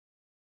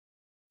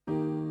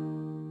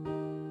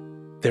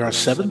There are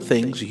 7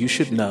 things you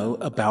should know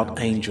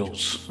about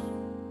angels.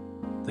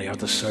 They are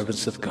the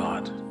servants of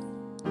God.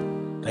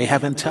 They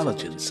have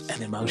intelligence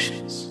and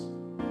emotions.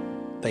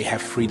 They have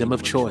freedom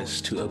of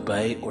choice to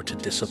obey or to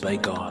disobey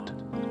God.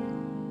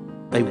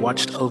 They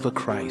watched over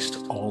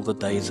Christ all the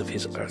days of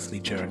his earthly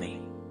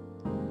journey.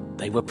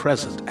 They were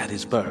present at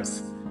his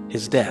birth,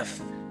 his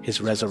death, his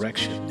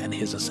resurrection, and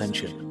his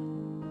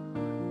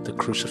ascension. The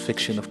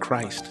crucifixion of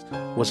Christ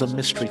was a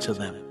mystery to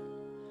them.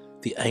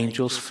 The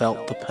angels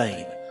felt the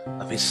pain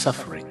of his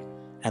suffering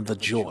and the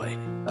joy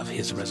of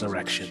his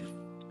resurrection.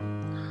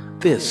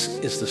 This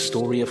is the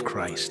story of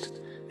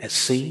Christ as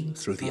seen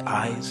through the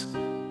eyes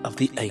of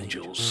the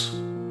angels.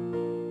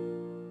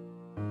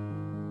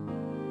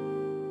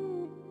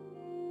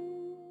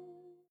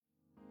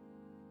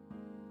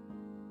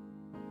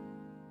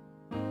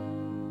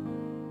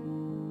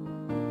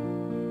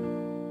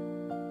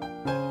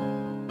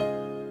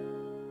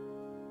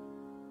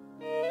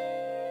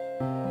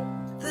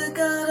 The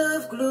God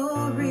of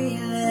glory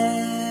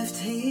left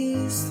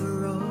his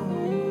throne.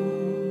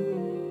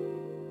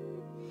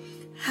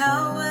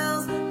 How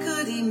else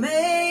could he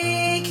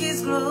make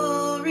his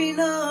glory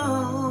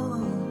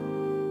known?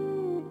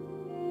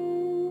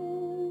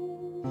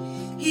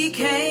 He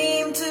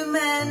came to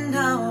mend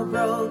our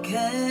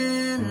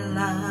broken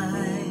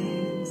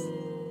lives.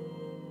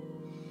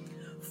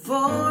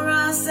 For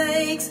our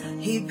sakes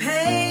he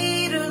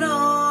paid an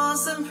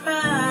awesome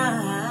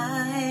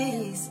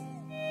price.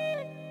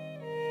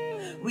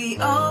 We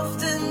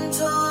often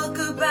talk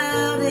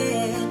about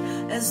it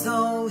as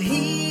though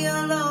he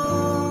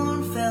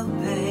alone felt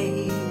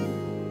pain.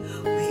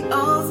 We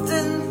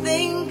often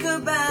think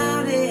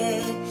about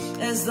it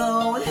as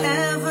though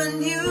heaven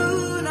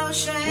knew no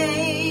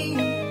shame.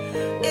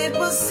 It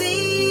was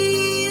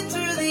seen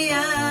through the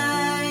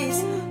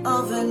eyes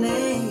of an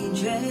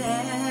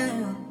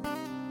angel.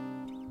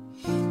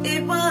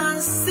 It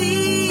was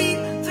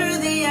seen through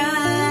the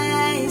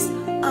eyes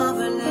of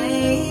an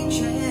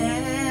angel.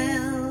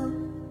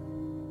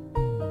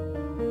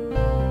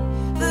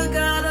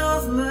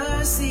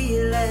 Mercy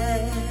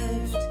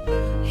left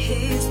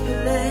his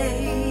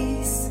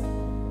place.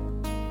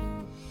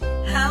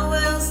 How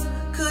else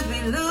could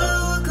we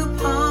look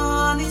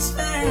upon his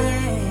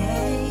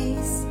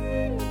face?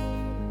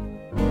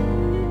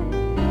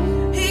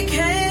 He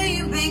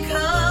came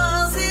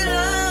because he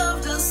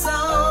loved us so,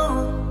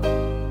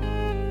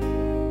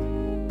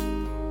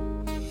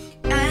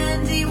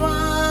 and he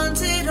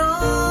wanted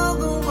all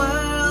the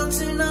world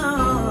to know.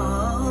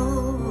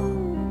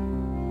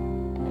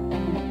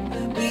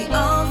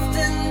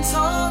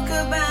 Talk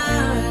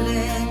about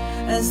it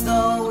as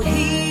though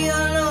he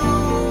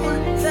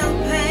alone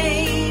felt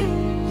pain.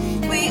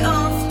 We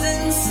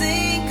often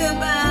think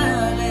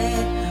about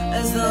it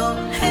as though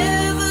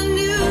heaven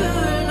knew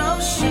no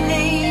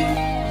shame.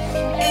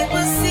 It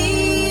was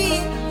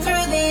seen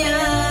through the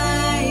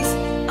eyes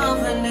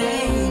of an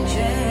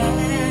angel.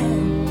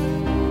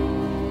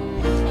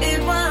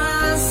 It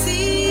was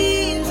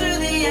seen through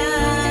the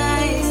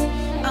eyes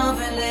of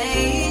an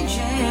angel.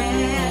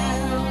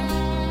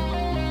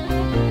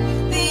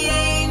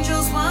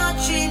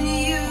 Watching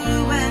you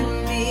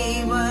and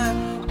me were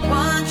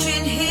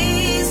watching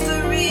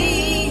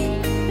history.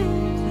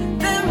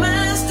 Their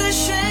master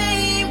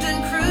shamed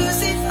and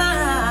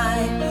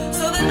crucified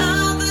so that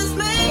others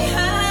may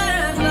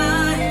have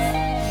life.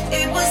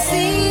 It was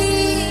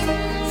seen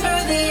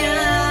through the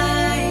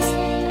eyes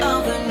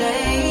of an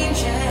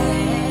angel.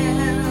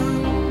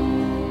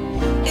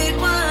 It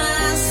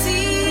was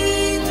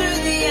seen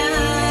through the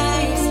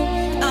eyes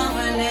of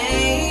an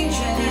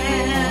angel.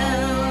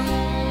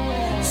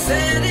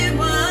 Said it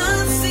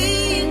was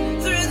seen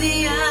through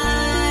the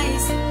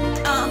eyes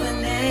of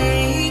an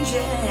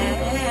angel.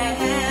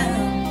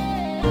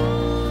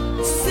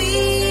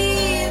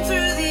 Seen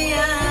through the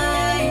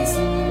eyes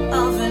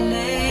of an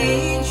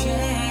angel.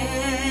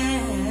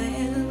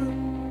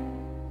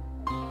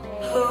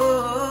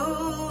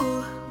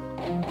 Oh.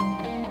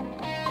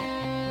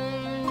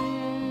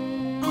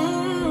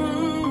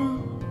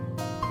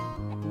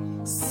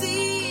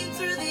 Seen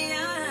through the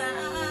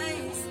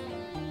eyes.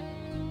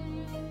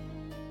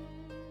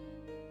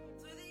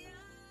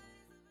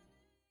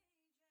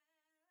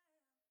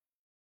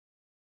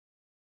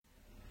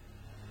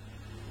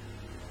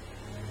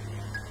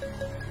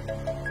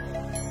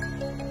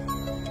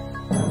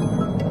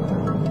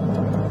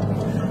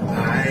 I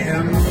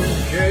am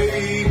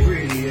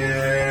Gabriel.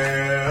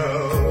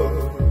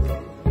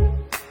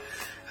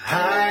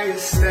 I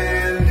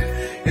stand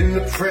in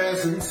the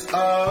presence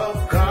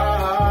of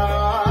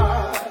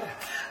God.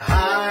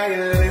 I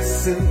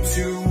listen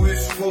to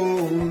his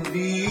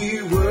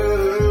holy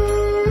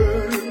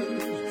word.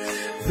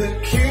 The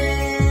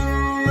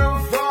King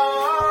of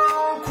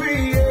all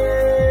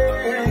creation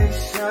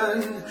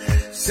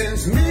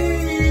sends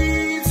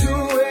me to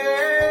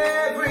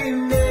every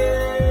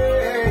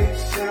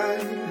nation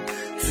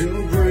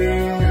to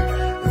bring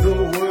the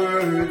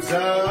words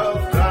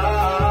of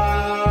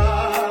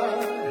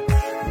God,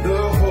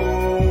 the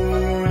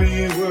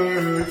holy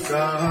words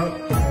of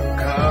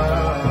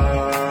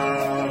God.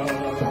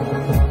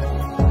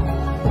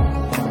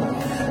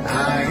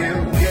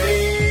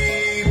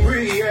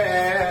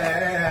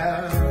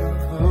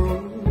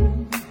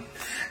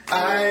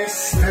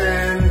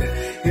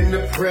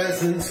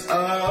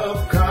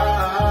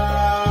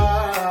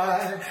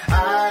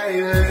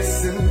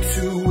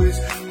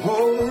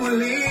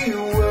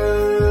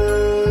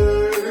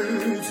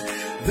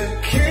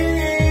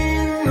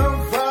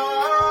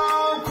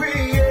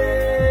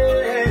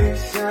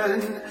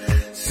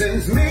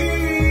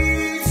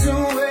 to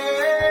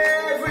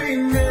every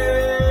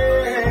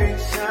nation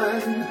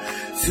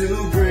to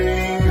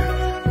bring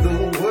the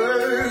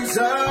words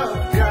of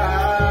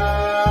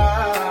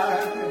God,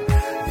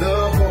 the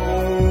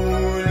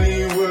holy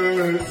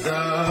words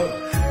of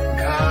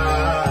God.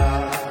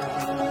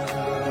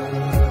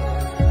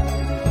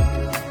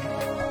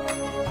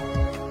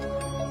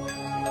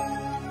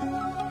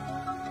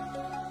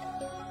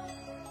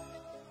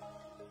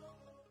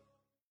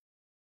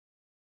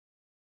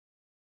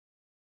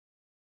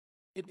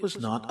 It was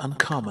not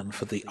uncommon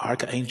for the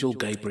Archangel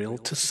Gabriel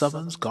to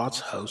summons God's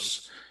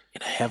hosts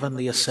in a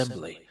heavenly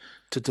assembly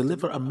to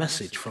deliver a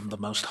message from the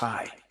Most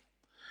High.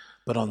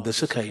 But on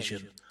this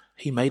occasion,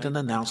 he made an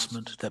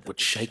announcement that would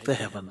shake the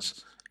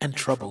heavens and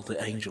trouble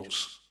the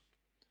angels.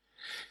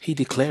 He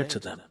declared to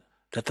them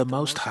that the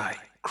Most High,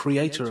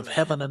 creator of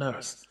heaven and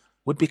earth,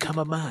 would become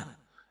a man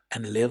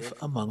and live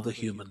among the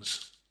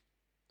humans.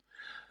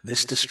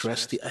 This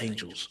distressed the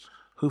angels,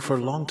 who for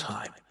a long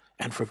time,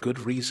 and for good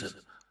reason,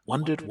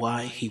 wondered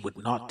why he would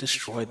not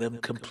destroy them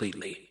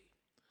completely.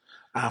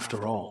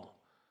 After all,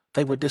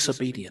 they were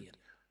disobedient,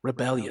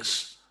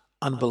 rebellious,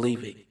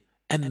 unbelieving,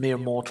 and mere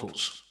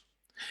mortals.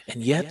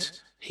 And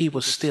yet he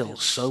was still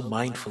so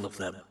mindful of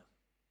them.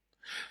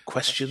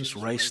 Questions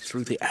raced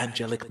through the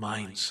angelic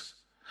minds.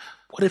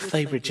 What if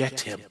they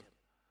reject him?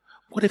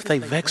 What if they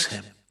vex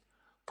him?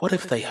 What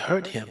if they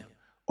hurt him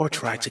or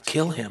try to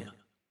kill him?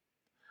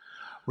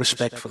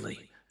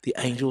 Respectfully, the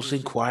angels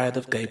inquired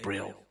of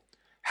Gabriel,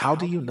 "How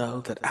do you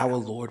know that our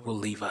Lord will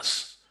leave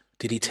us?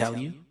 Did he tell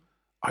you?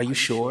 Are you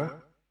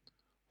sure?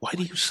 Why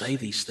do you say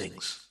these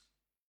things?"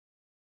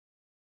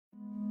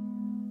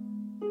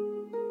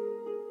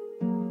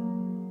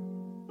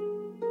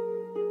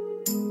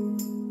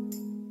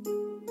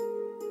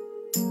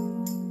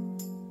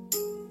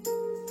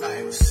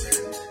 I was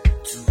sent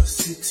to a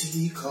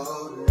city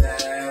called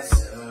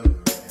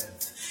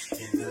Nazareth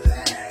in the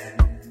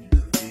land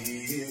of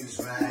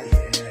Israel,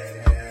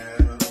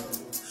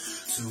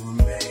 to a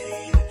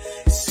maid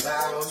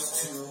espoused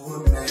to a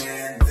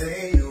man.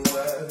 They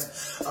were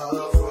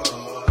of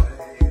royal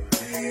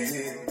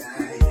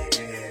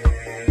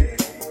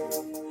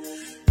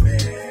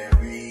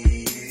Mary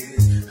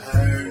is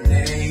her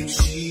name.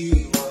 She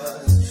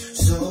was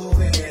so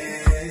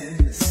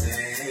innocent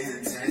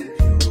and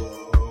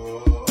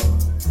pure.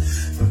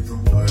 But the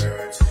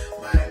words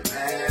my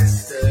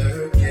master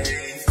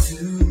gave to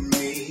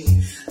me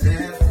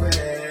left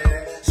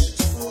questions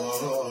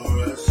for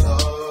us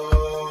all.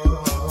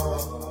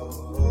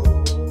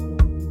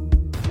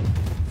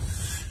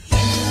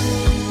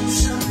 You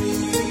shall be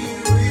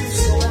with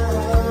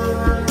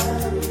someone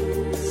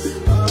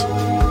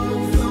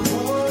of the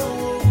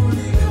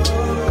Holy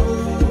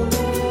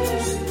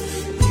Ghost.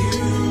 You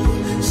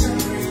shall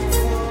bring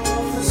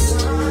forth the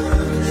Son,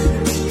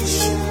 and he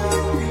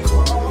shall be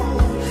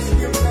called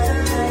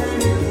Emmanuel.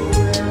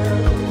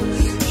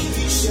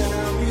 He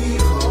shall be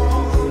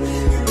called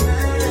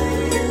Emmanuel.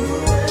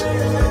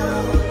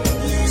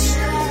 He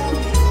shall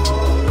be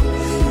called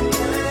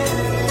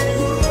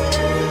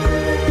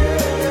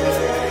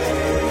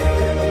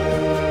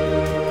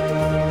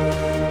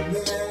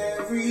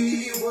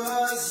Mary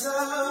was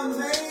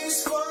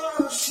amazed,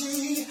 for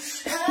she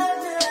had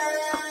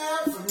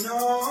never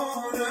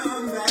known a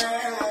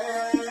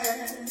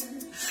man.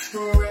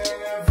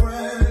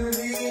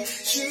 Reverently,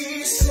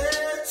 she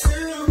said to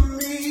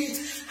me,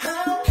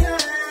 "How can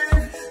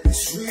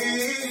this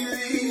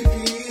really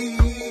be?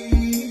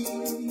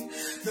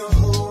 The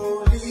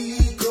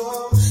Holy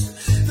Ghost,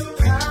 the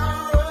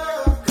power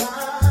of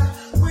God,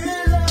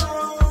 will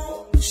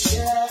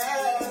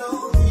overshadow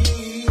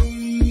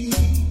thee.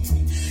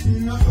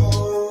 The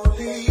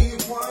Holy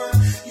One,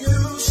 you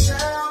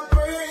shall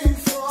bring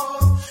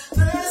forth,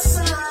 the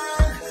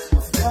Son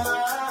of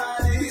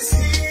God is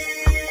He."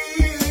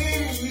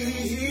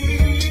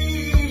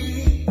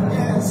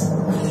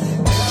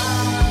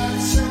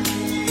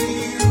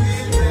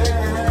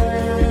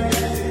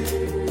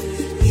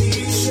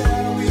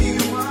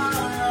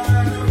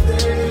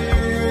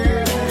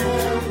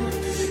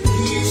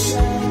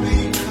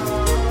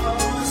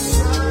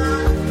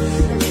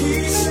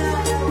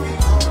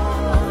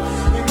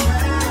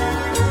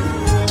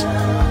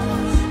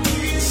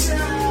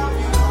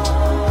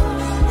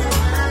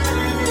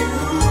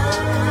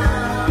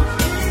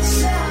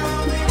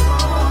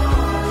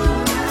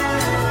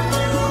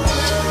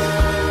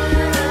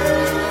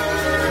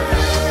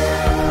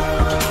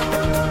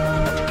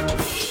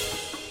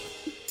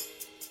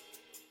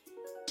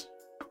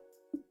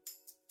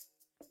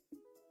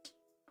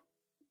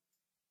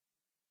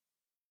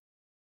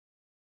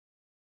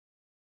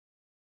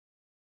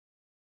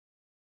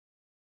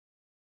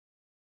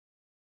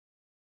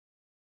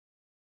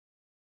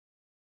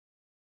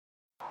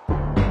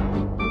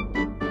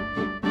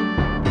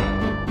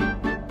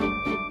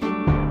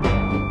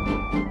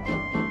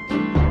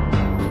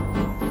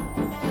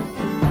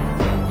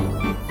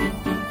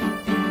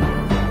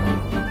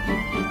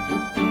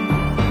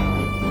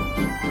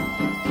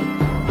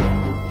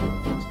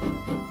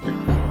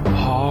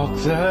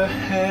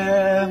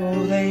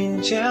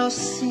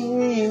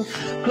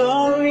 sing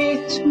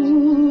glory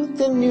to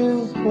the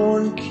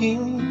newborn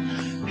King.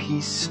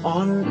 Peace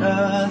on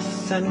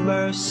earth and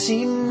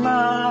mercy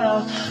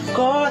mild,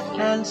 God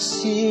and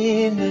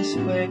sinners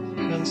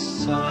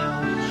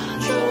reconciled.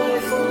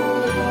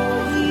 Joyful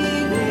all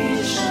ye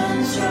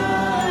nations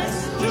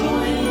rise,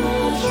 join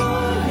the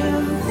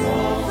triumph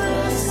of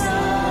the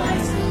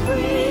skies.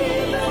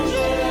 Bring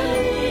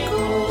angelic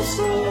hosts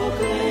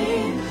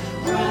proclaim,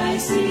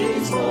 Christ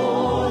is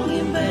born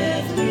in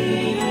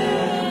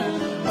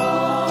Bethlehem.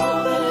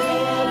 All the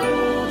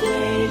herald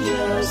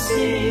angels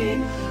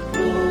sing,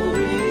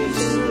 glory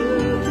to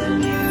the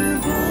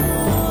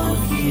newborn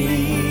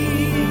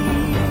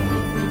King.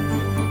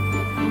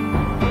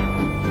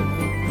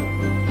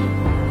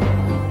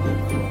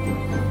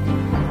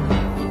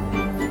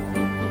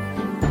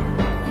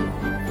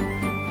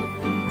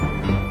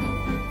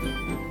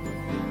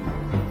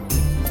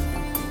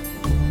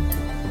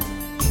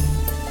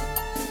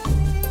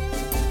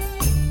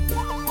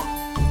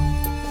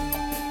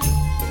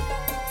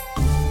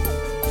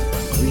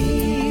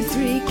 We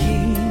three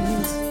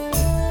kings,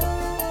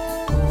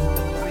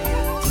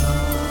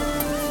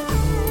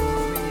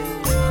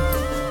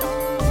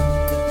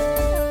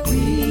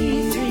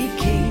 we three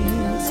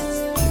kings,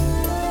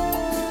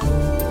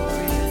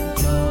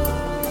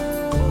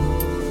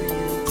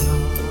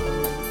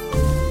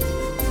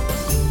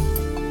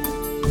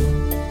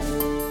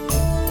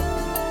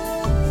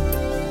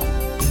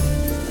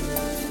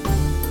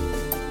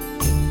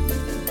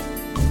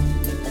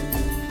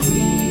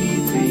 we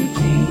three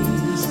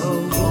kings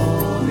of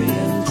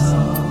Orient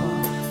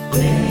are,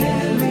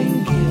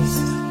 bearing gifts,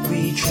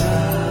 we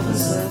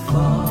traverse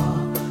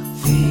afar,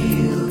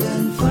 field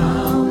and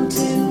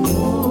fountain,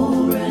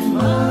 moor and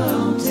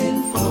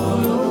mountain,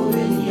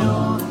 following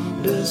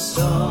yonder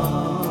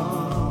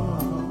star.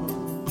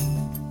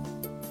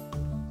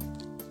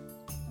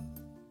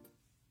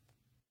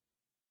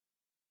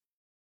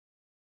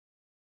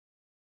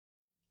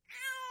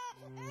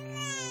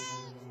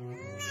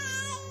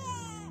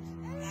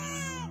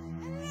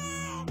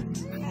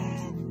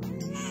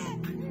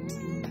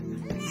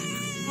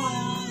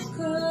 How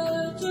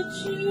could you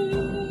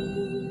choose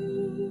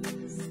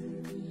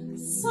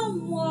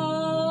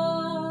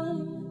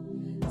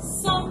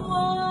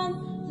someone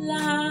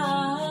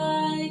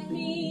like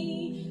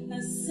me,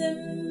 a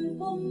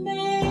simple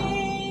maid,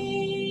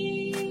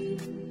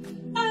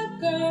 a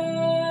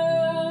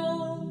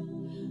girl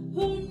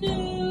who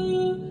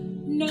knew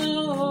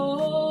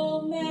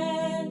no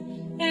man,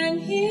 and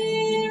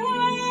here I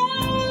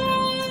am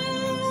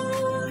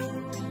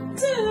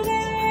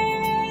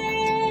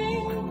today,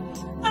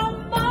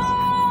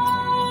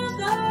 among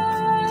the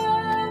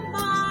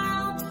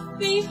mild,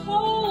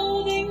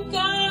 beholding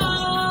God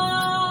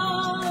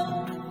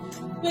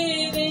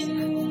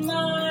within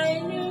my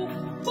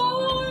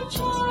newborn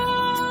child.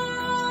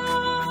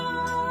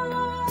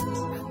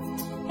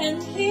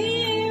 And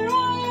here I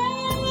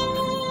am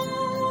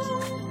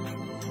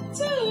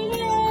today,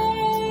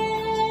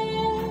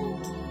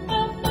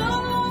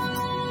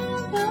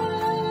 among the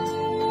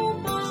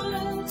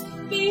mild,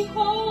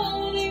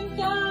 beholding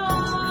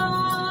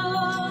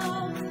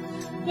God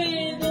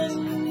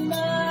within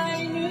my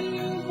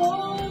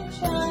newborn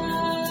child.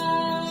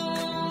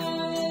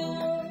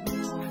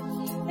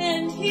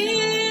 And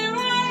here I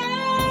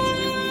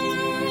am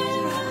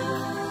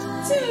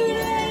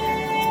today,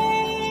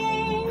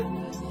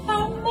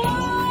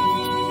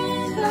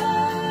 among the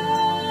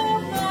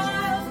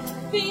mild,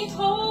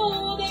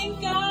 beholding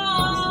God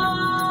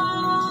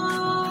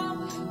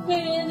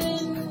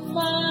within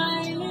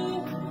my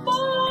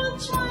newborn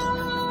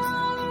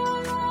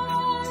child.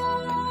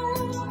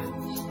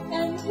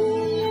 And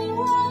here I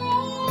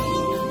am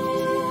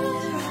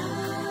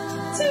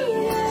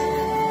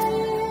today,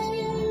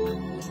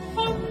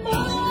 among the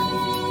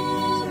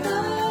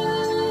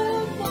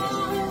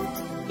mild,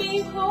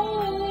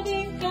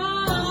 beholding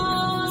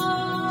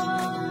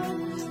God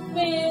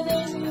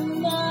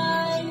within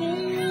my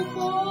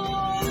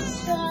newborn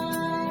child.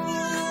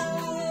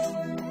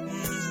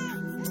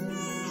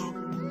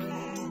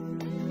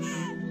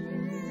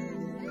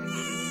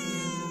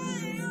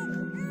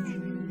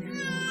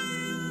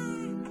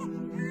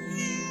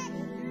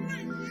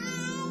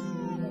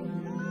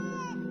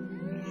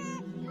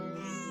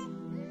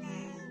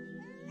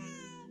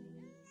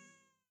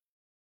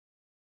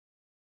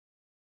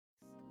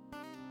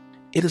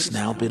 It has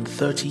now been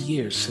 30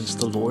 years since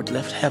the Lord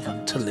left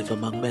heaven to live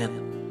among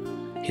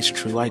men. His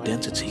true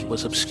identity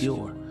was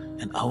obscure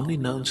and only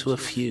known to a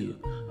few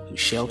who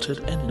sheltered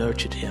and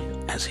nurtured him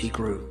as he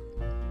grew.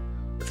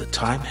 But the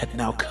time had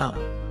now come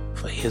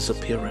for his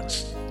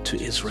appearance to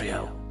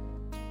Israel.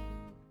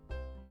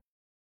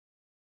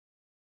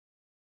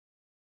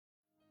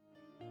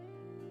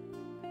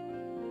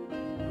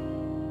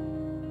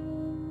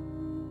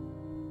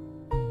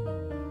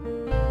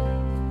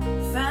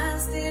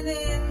 Fasting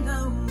in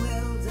the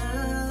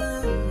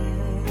wilderness,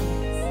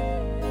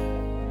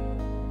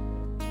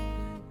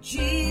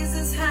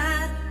 Jesus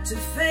had to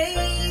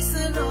face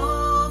an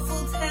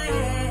awful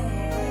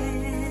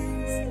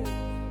test.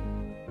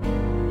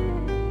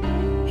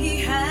 He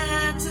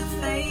had to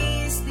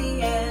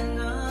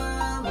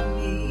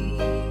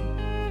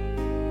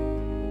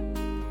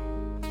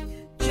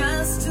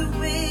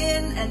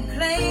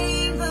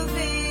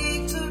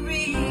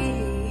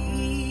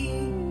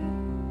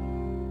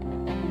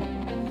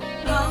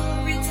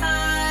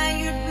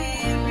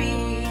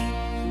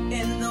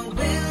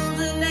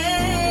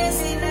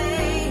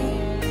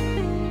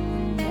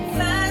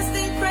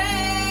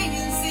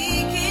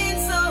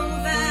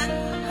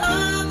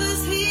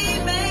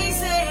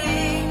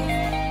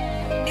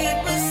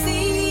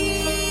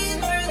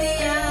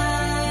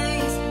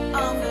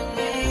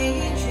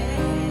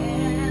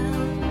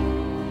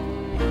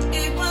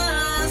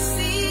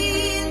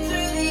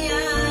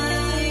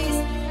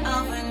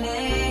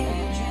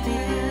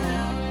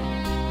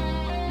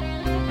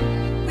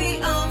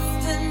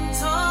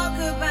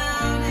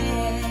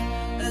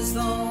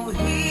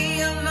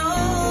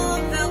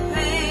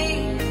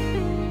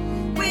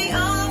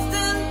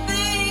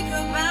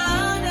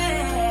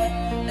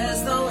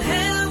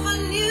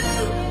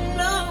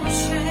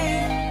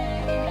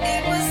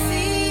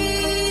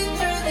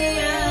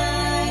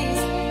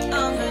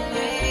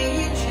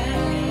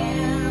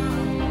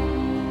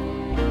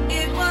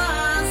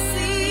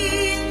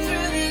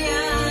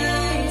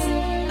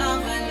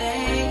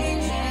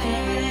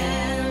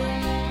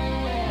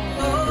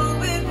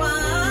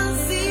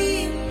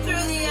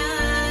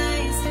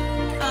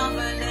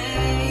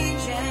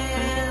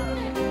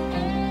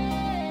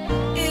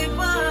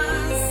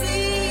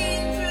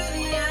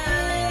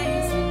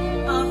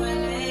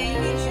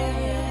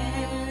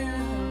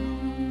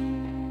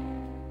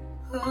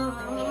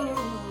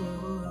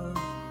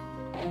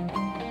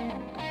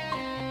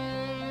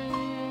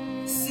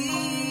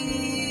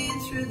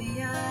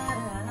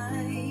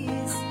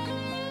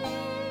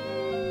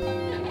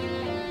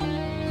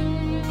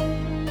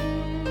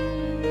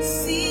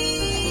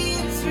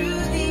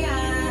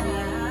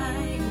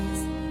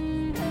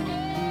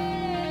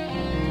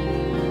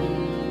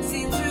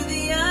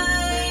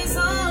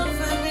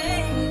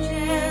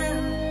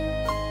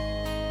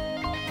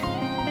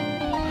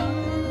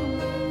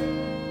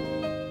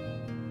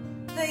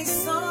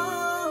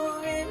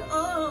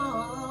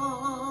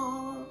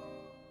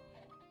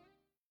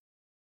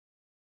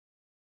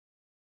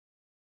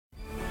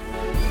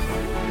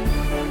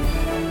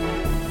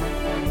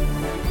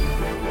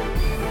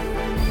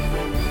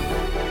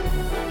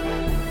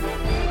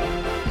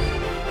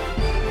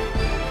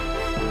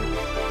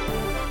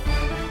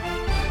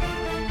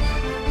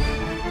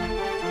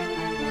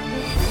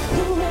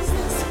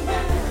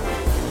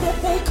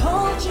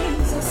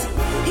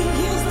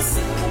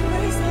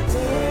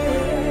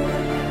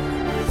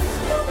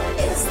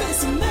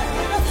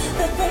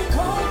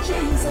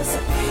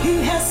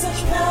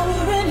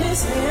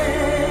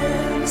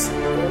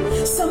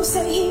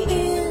say he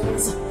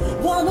is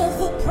one of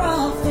the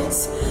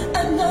prophets,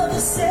 another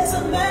says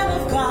a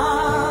man of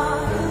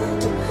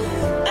God.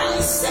 I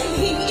say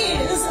he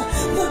is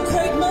the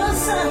great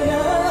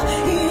Messiah,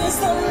 he is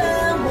the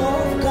Lamb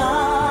of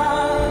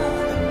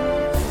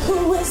God.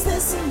 Who is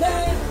this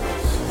man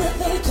that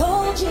they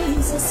call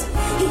Jesus?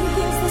 He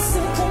heals the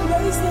sick and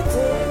raise the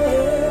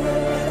dead.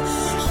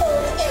 Who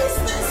is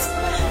this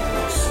man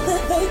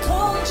that they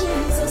call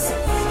Jesus?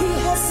 He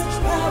has such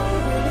power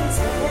in his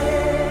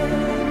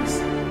hands.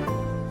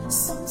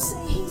 Some say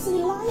he's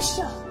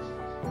Elisha.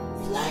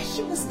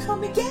 Elisha has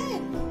come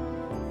again.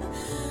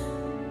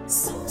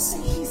 Some say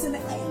he's an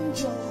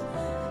angel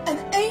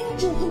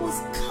who has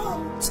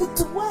come to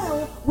dwell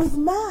with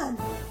man.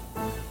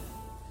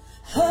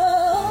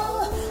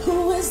 Oh,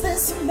 who is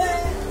this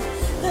man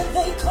that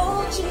they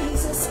call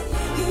Jesus?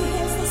 He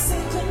heals the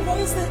sick and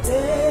raise the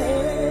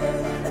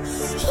dead.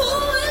 Who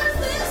is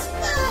this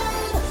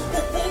man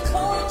that they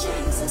call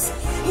Jesus?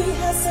 He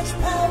has such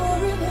power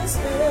in his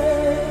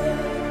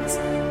hands.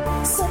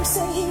 Some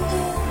say he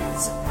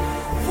is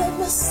the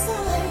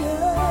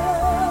Messiah,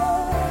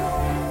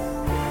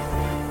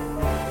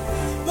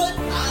 but I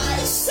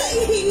say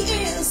he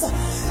is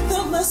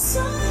the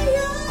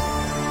Messiah.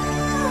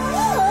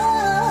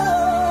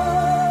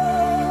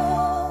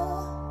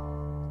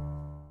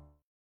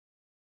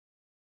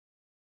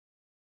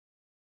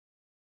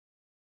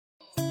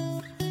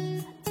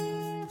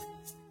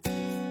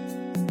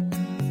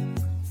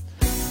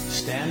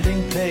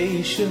 Standing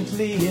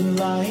patiently in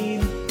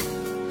line,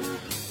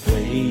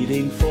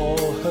 waiting for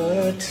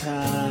her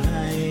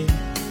time.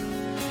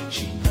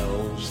 She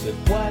knows that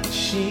what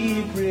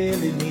she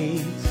really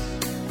needs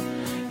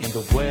in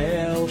the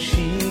well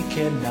she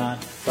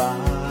cannot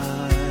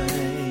find.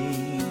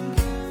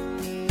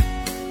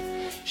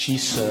 She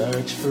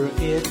searched for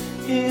it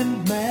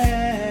in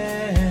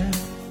man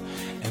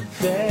and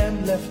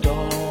then left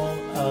all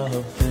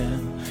of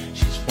them.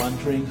 She's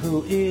wondering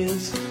who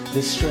is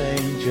this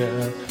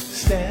stranger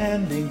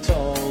standing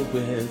tall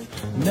with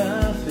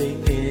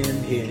nothing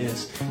in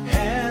his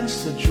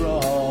hands to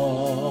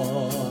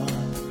draw.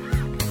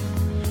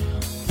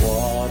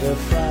 Water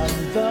from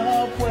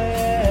the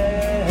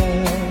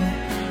well,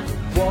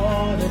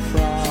 water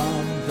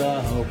from the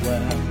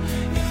well.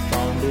 If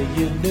only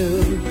you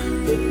knew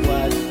that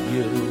what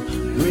you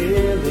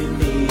really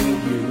need,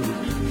 you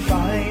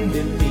find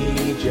in me.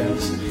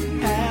 Just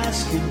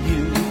asking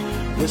you,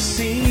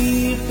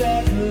 receive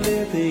that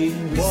living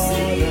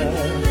water.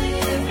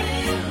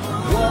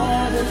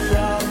 Water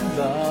from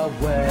the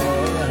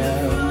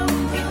well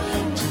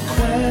to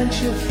quench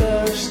your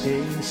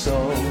thirsting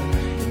soul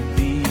and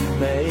be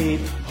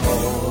made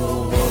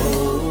whole.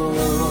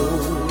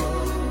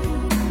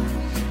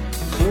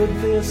 Could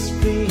this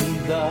be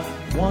the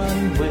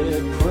one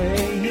we're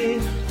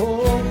praying,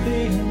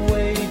 hoping,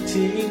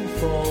 waiting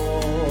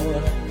for?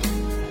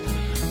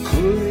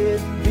 Could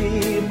it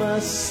be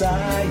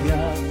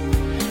Messiah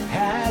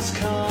has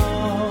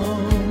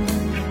come?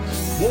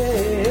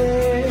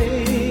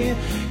 Yeah.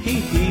 He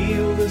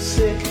healed the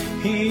sick,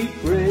 he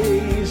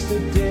raised the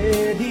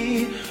dead,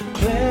 he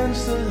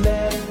cleansed the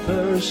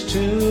lepers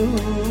too.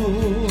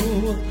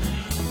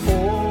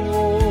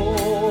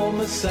 Oh,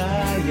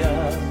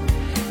 Messiah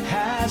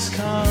has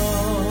come.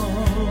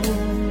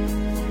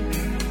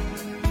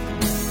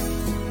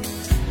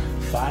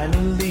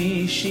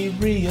 Finally she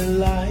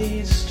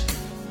realized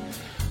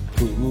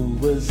who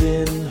was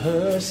in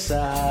her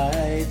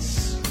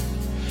sights.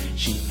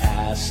 She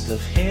asked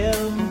of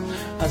him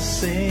a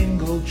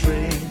single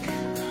drink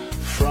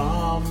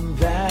from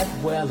that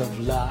well of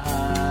life.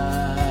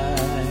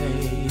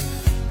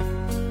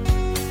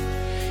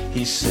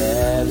 He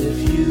said, if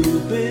you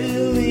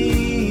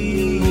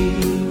believe,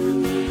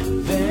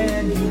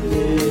 then you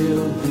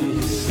will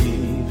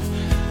receive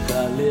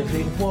the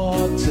living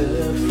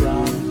water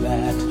from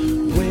that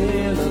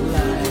well of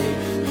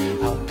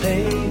life. I'll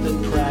pay the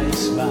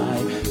price, my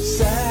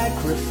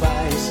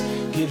sacrifice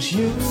gives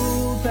you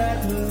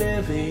that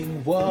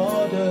living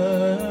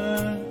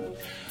water.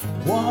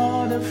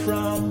 Water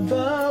from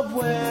the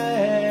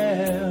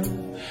well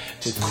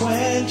to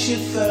quench your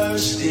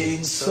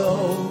thirsting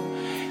soul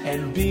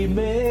and be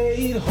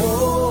made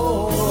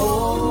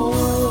whole.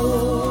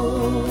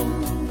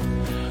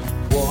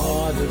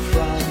 Water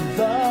from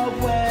the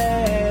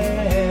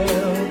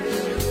well,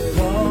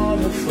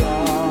 water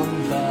from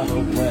the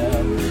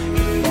well.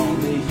 If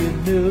only you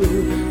knew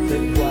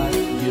that what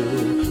you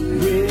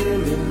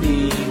really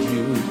need,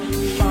 you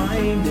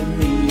find in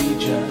me.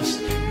 Just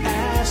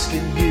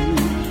asking you,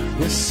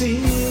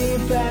 receive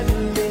that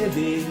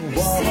living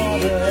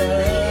water.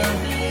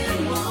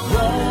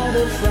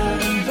 Water from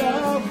the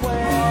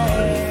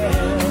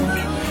well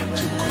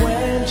to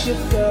quench your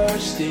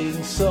thirsting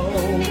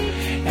soul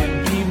and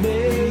be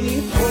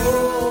made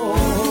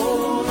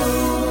whole.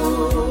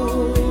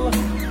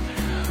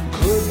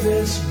 Could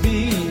this be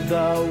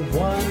the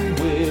one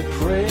we're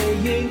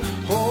praying,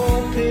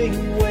 hoping,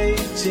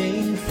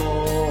 waiting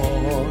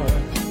for?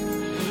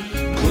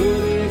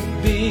 Could it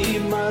be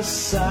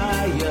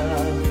Messiah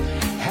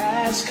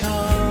has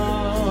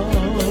come?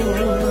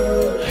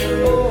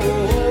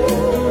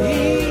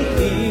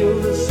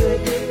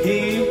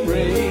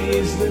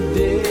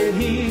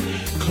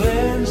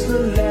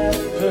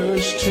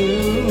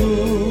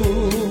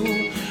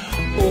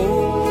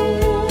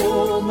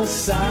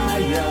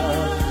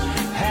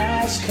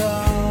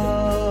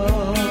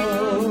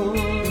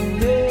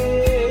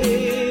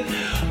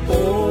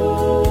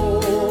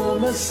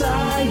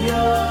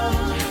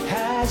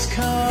 has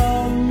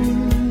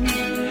come.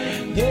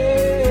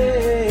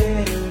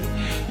 Yeah,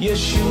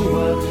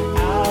 Yeshua,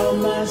 our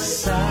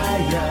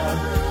Messiah,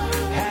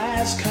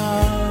 has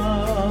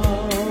come.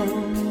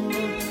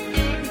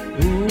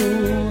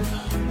 Ooh,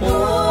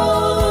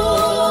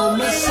 oh,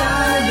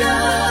 Messiah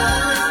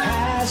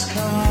has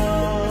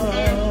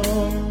come.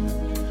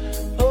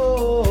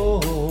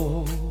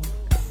 Oh.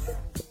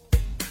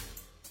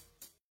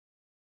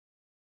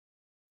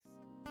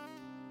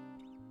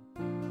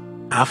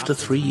 After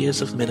 3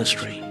 years of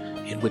ministry,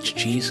 in which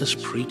Jesus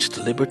preached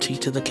liberty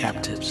to the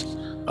captives,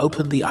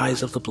 opened the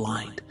eyes of the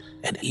blind,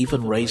 and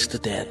even raised the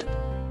dead,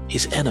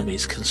 his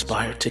enemies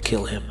conspired to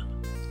kill him.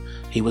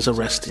 He was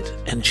arrested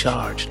and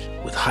charged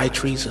with high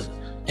treason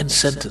and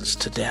sentenced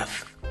to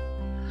death.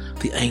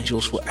 The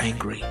angels were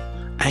angry,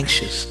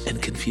 anxious, and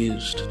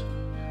confused.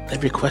 They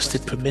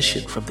requested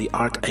permission from the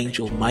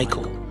archangel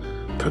Michael,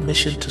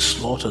 permission to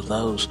slaughter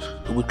those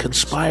who would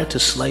conspire to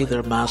slay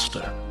their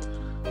master.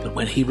 But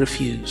when he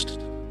refused,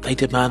 they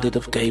demanded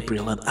of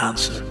Gabriel an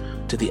answer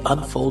to the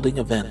unfolding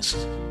events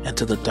and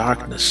to the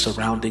darkness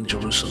surrounding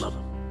Jerusalem.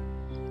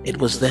 It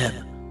was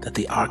then that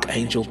the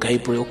archangel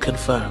Gabriel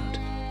confirmed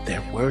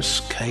their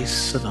worst-case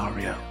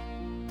scenario.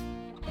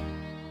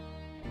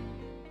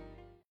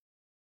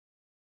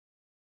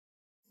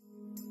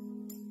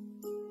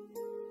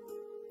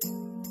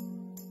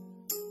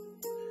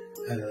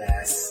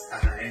 Alas,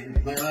 I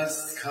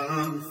must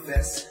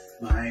confess,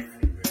 my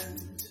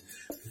friend,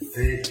 the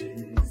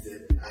things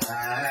that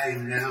I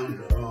now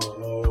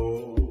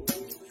know.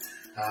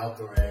 Our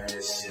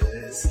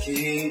precious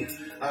King,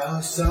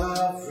 our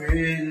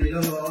sovereign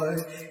Lord,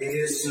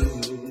 is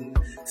soon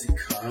to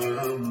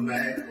come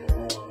back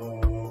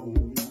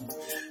home.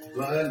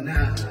 But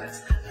not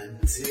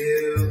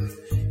until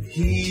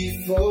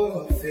he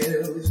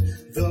fulfills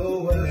the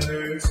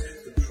words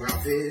the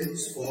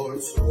prophets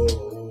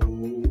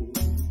foretold.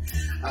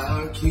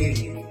 Our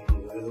King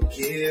will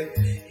give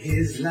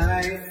his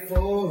life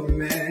for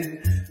men,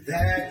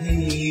 that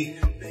he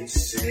may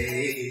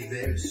save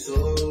their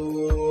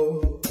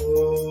soul.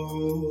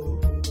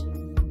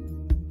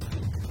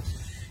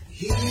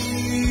 He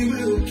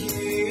will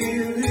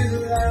give his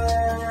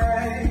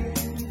life,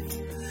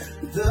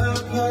 the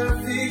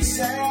perfect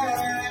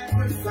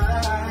sacrifice.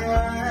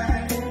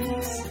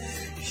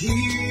 He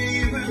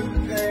will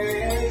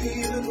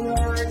pay the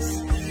price,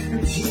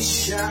 and he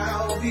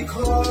shall be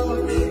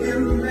called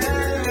Emmanuel.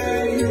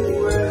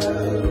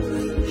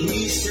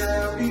 He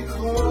shall be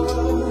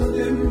called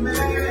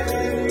Emmanuel.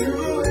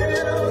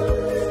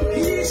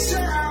 He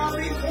shall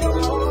be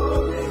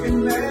called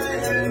Emmanuel.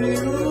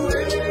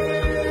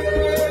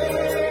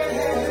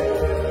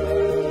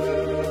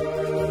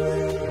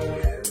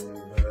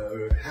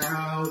 Remember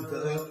how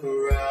the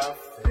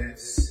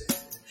prophets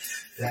said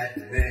that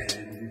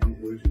men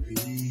would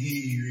be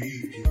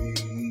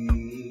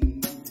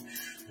redeemed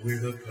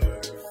with a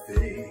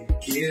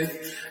perfect gift,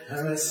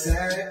 a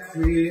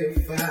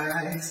sacrifice,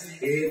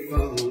 if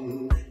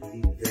only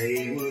they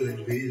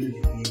would believe.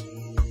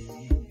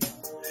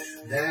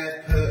 That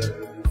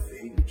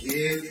perfect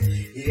gift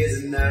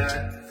is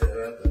not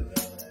the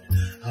blood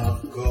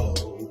of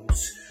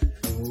goats,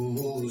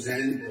 bulls,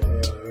 and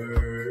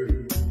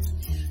birds.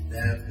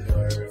 That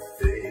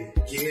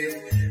perfect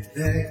gift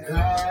that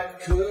God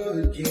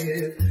could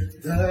give,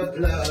 the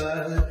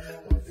blood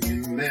of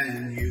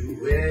Emmanuel.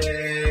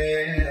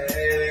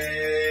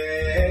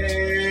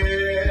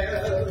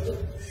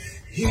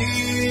 He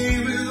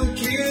will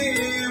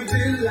give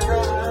his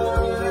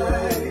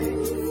life,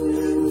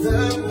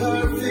 the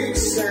perfect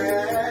sacrifice.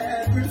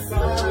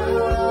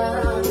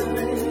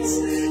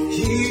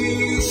 He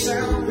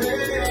shall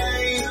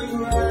pay the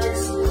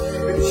price,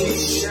 and he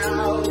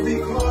shall be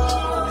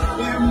called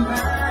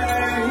Emmanuel.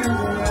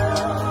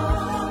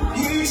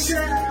 He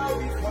shall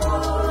be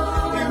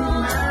called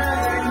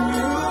Emmanuel.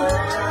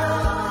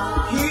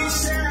 He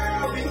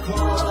shall be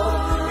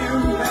called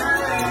Emmanuel.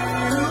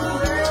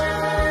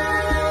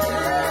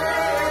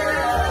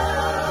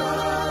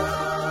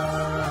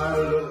 Our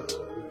Lord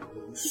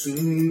will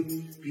soon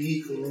be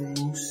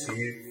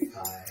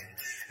crucified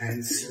and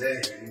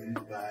slain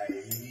by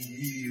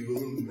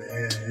evil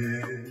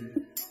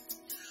men.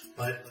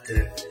 But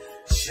death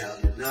shall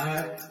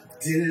not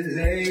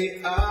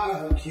delay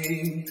our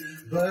King,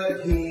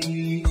 but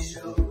he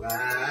shall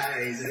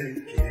rise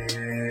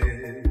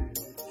again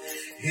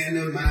in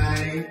a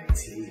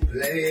mighty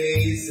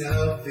blaze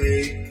of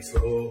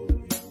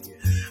victory.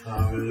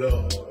 Our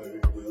Lord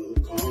will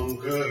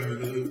conquer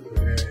the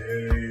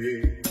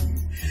grave,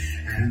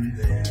 and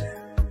then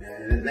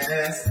at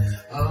last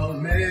all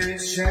men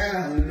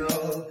shall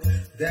know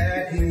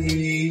that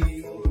he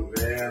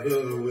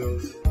forever will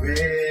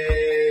reign.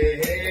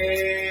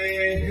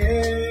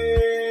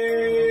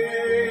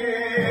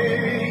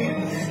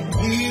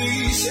 He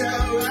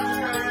shall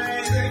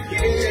rise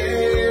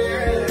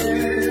again.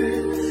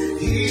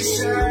 He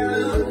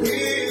shall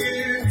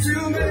appear to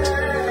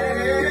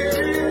man.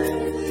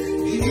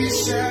 He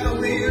shall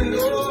be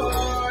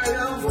Lord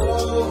of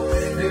all,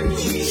 and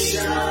he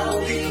shall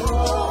be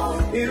called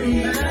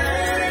Emmanuel.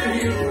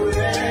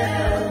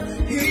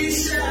 He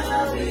shall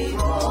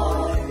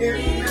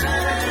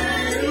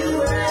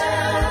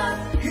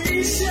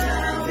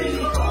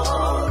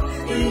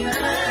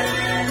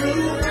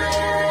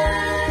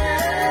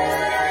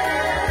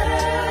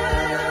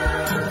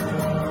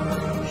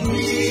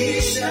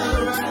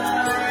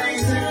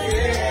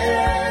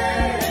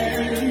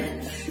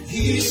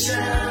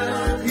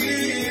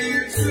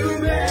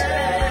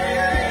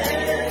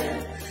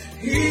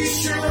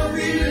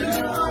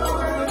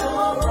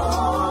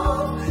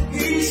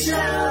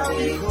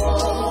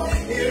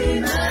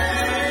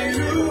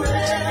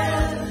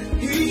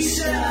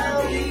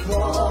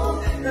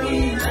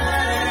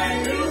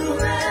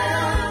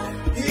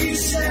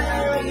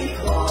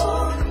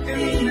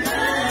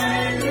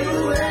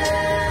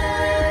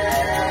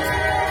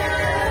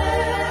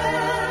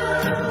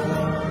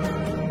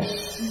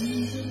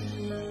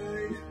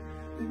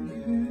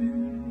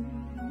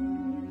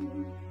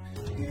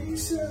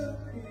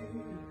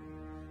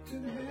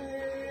lifted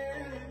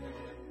hand.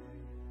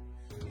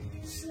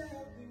 He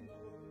shall be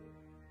known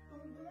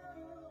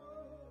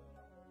above.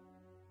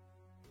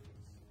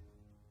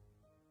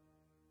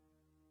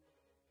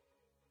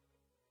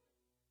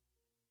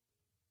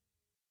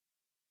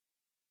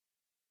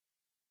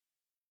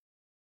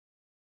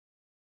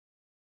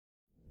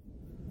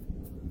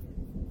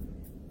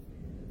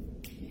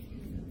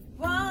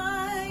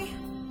 Why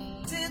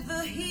did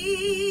the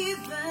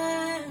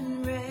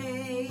heathen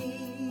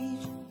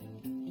rage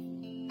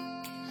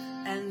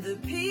and the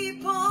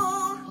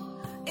people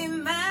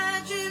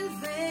imagine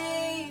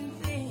vain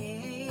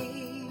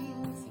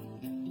things?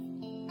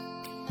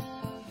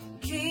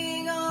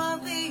 King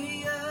of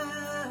the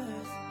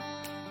earth,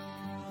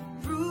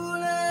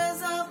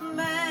 rulers of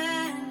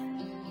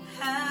man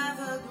have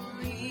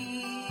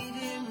agreed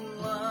in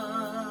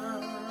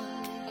one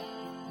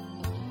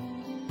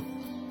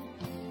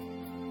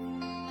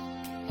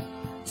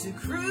to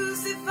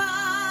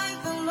crucify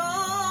the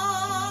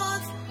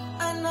Lord's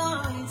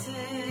anointed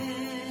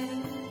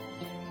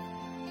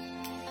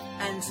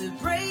and to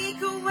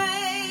break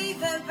away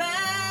the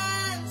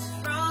bands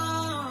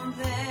from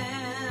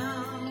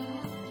them.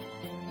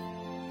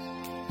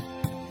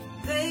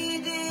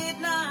 They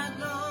did not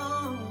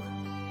know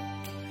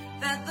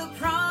that the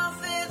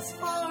prophets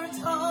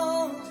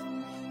foretold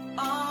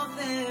of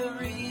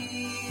their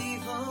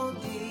evil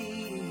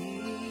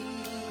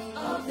deeds.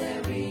 Of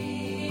their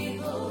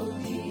evil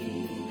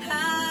deeds.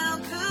 How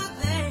could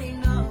they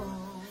know?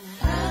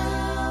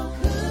 How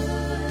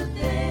could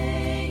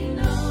they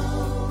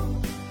know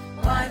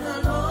why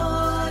the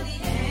Lord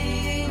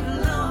came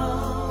low?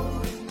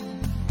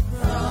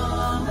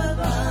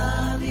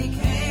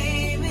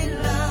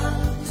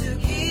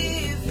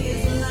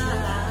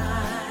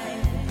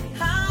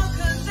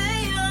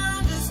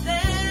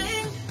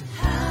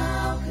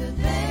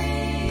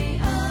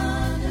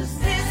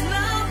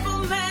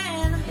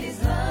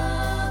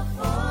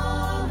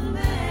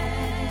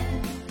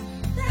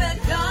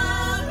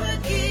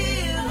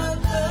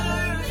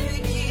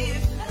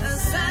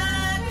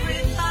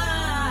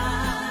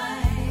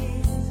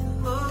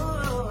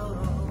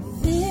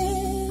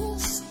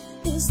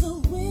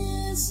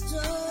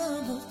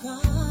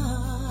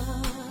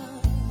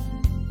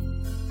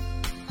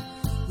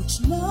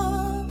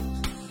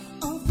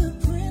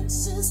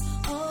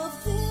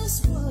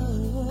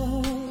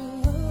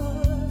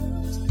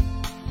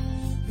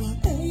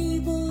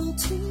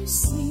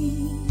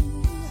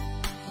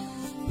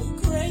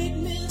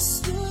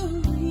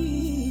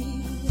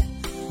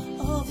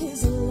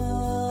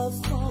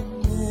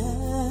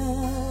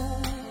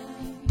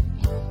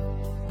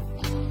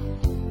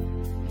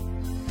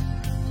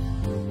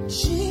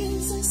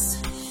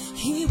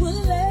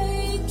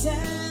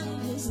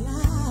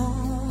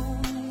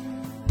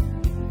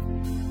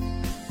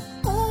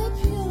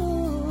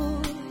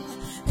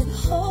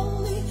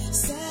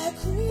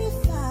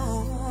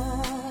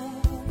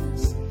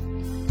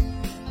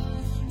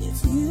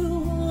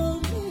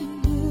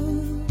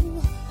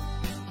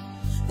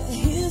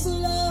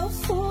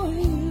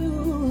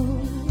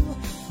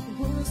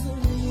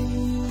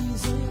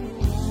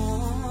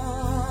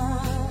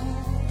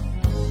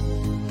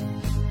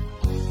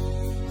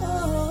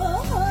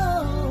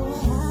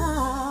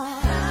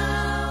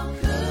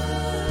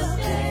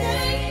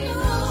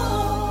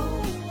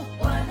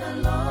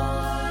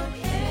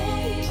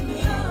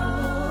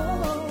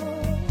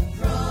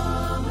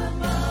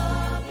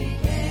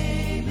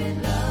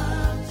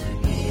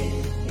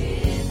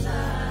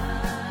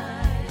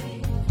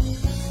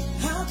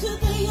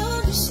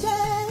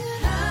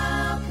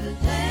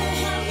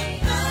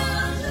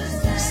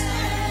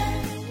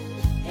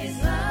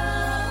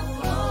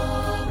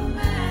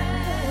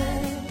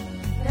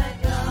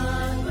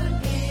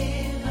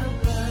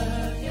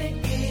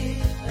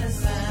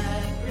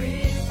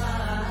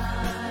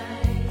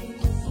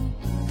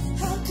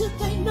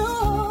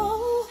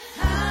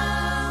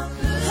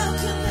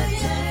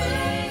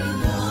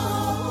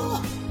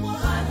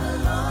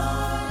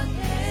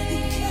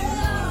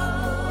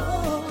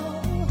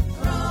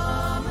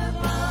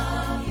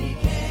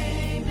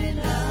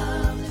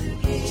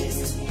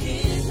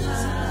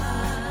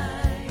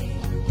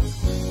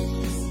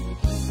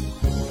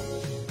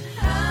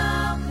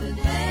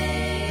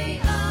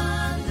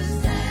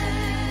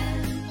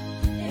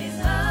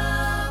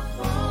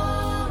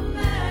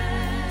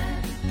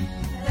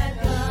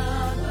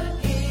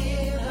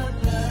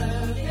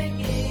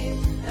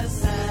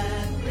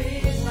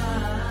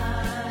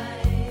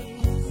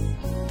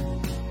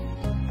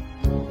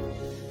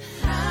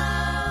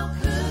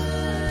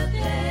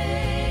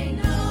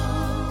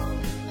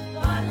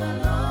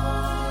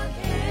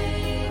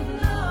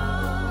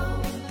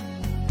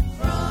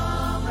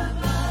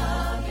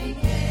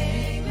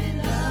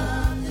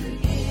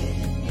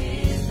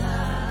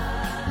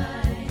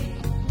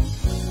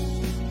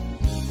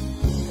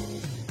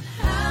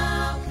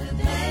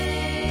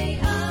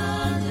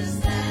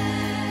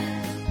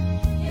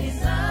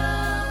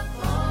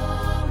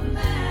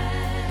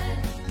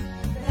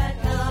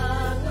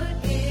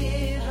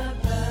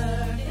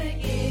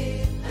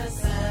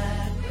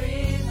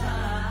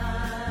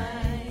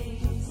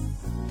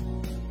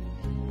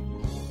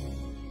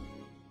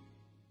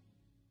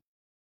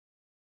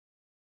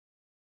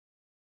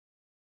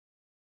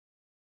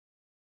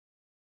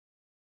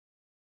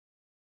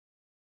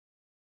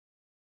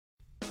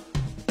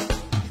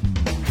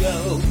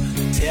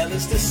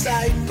 his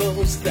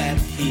disciples that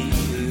he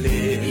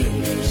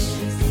lives.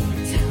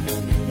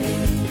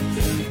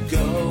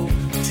 Go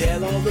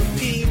tell all the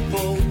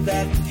people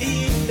that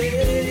he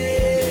lives.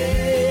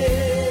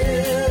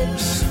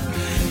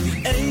 The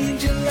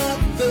angel of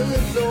the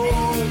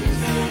Lord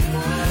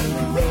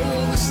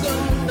roll the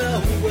stone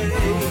away.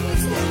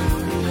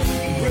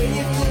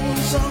 Brave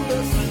clothes on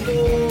the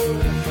floor,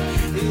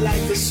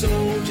 like the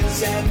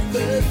soldiers at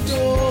the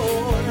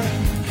door.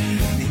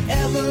 The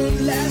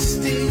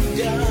everlasting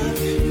God,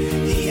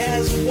 he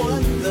has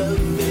won the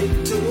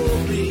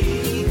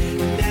victory.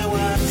 Now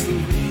I'm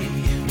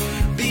free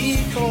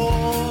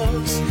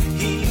because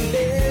he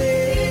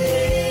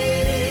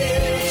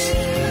lives.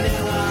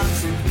 Now I'm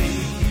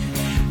free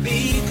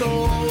because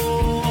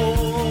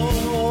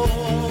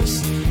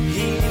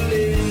he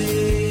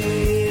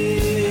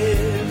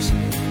lives.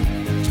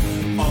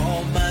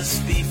 All must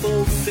be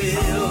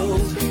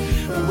fulfilled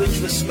which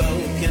was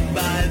spoken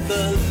by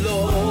the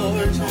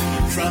Lord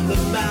from the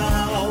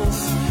mouth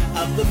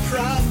of the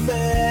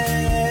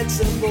prophets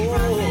of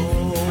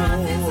old.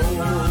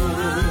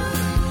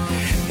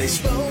 They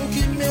spoke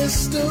in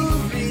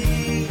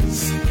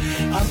mysteries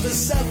of the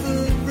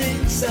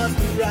sufferings of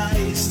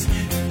Christ.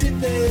 Did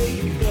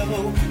they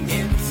know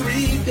in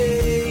 3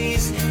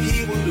 days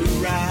he would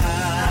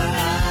arise?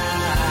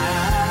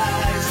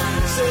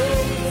 So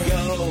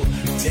go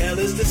tell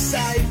his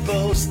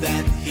disciples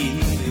that he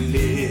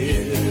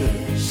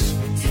lives.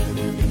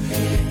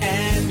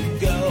 And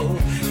go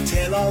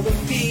tell all the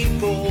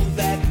people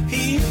that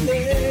he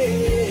lives.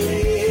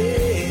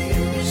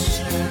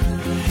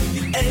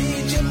 The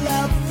angel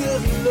of the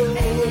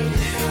Lord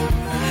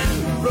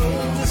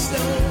rolled the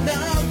stone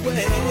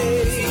away.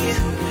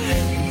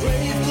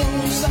 Grave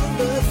clothes on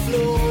the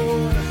floor,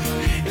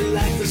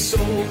 like the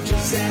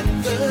soldiers at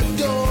the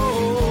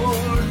door.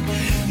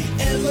 The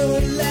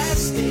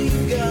everlasting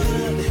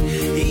God,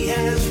 he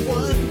has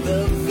won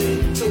the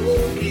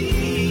victory.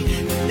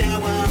 Now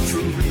I'm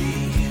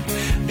free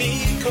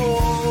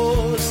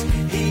because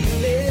he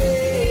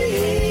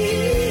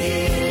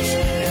lives.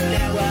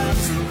 Now I'm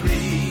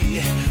free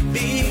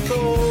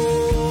because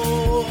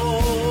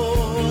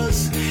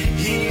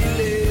he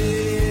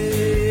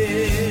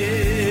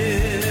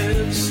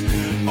lives.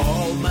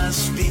 All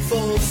must be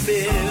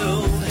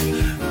fulfilled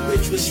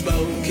which was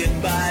spoken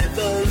by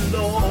the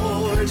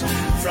Lord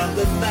from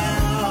the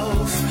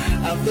mouth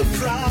of the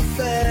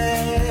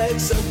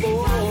prophets of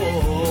old.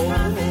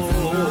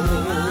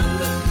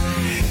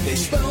 They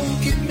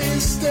spoke in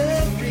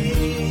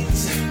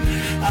mysteries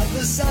of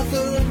the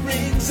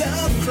sufferings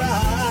of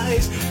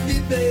Christ.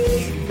 Did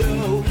they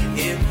know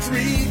in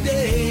 3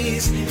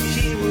 days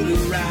he would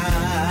arise?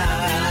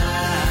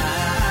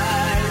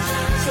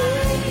 So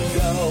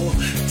go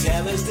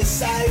tell his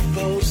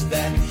disciples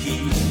that he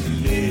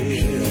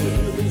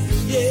lives.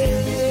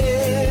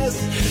 Yes,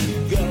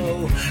 go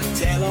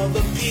tell all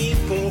the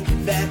people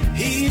that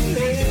he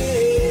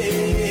lives.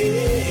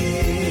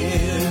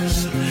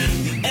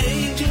 The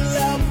angel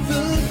of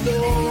the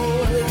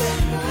Lord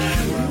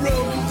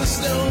rolled the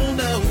stone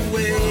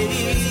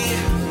away.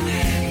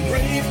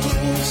 Brave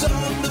clothes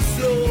on the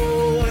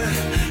floor,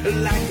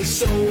 like the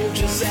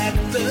soldiers at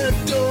the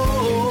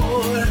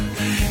door.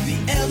 The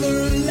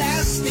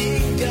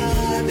everlasting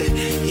God,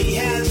 he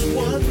has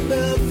won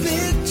the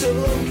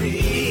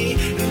victory.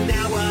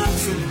 Now I'm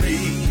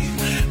free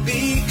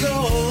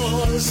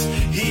because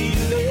he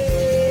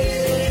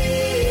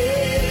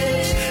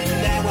lives.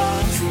 Now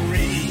I'm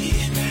free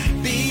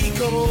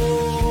because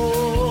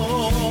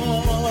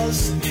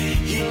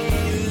he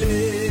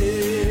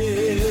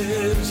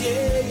lives.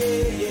 Yeah,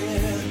 yeah,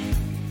 yeah.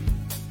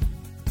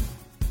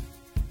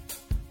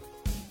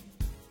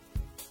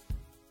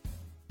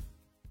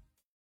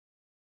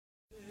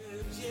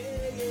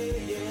 Yeah,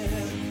 yeah,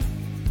 yeah.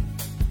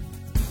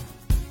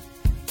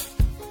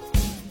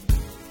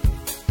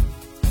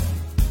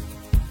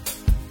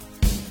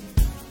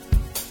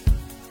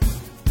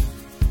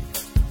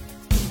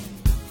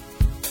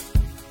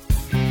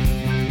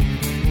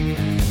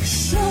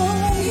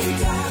 Surely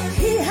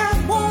he had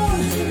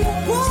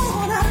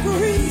worn our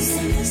griefs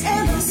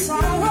and our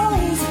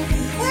sorrows.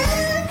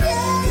 And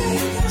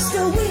yet,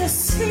 still we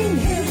esteem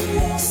him,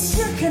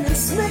 stricken and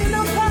smitten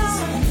of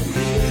God.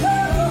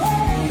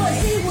 Oh, but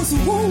he was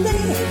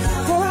wounded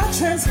for our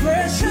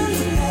transgressions.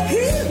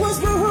 He was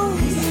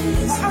bruised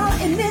for our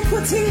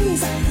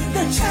iniquities.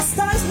 The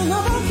chastisement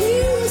of our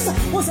peace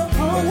was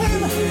upon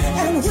him,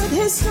 and with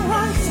his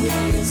stripes we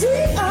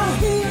are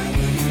healed.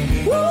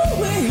 Woo,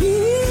 we're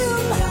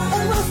healed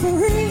and we're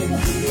free.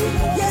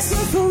 Yes,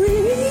 we're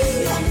free.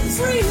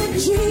 Free in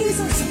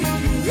Jesus.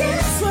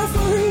 Yes, we're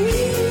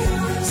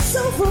free.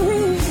 So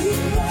free.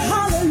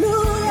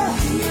 Hallelujah.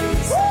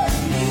 Woo.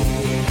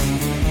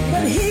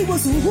 But he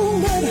was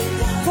wounded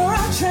for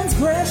our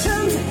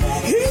transgressions.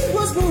 He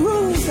was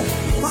bruised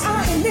for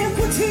our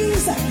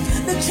iniquities.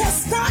 The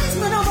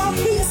chastisement of our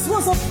peace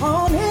was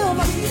upon him,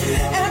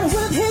 and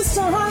with his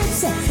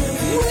stripes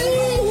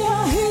we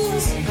are healed.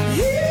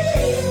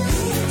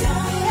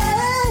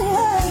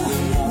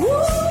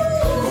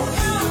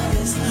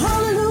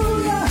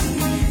 Hallelujah.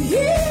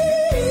 Yeah.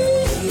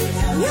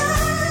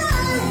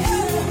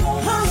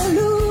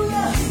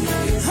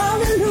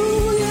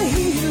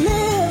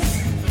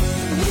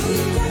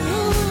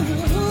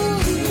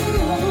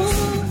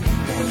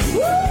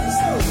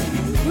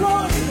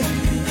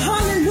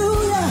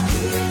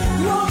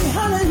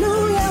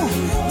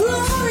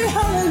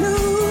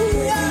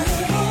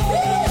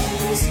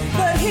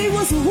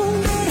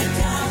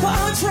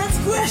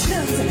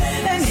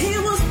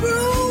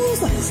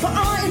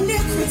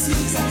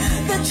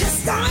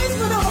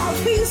 chastisement of our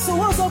peace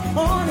was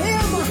upon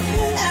him.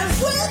 And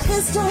with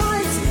his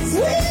stripes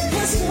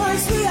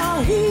we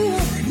are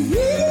healed.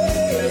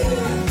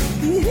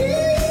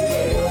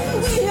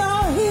 We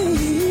are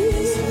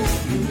healed.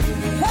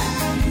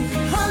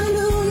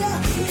 Hallelujah.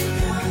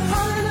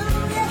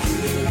 Hallelujah.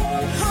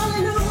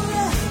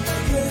 Hallelujah.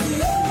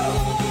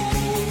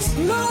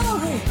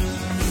 Glory.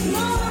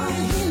 Glory.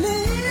 He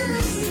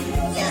lives.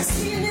 Yes,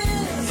 he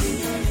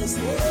lives.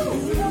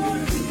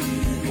 Lord.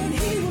 And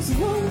he was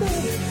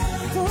wounded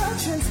for our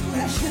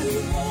transgression.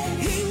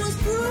 He was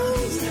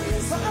bruised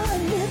for our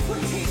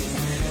iniquity.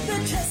 The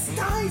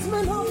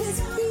chastisement of his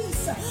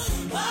peace.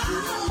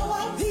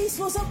 Our peace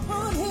was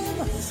upon him.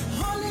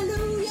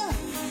 Hallelujah.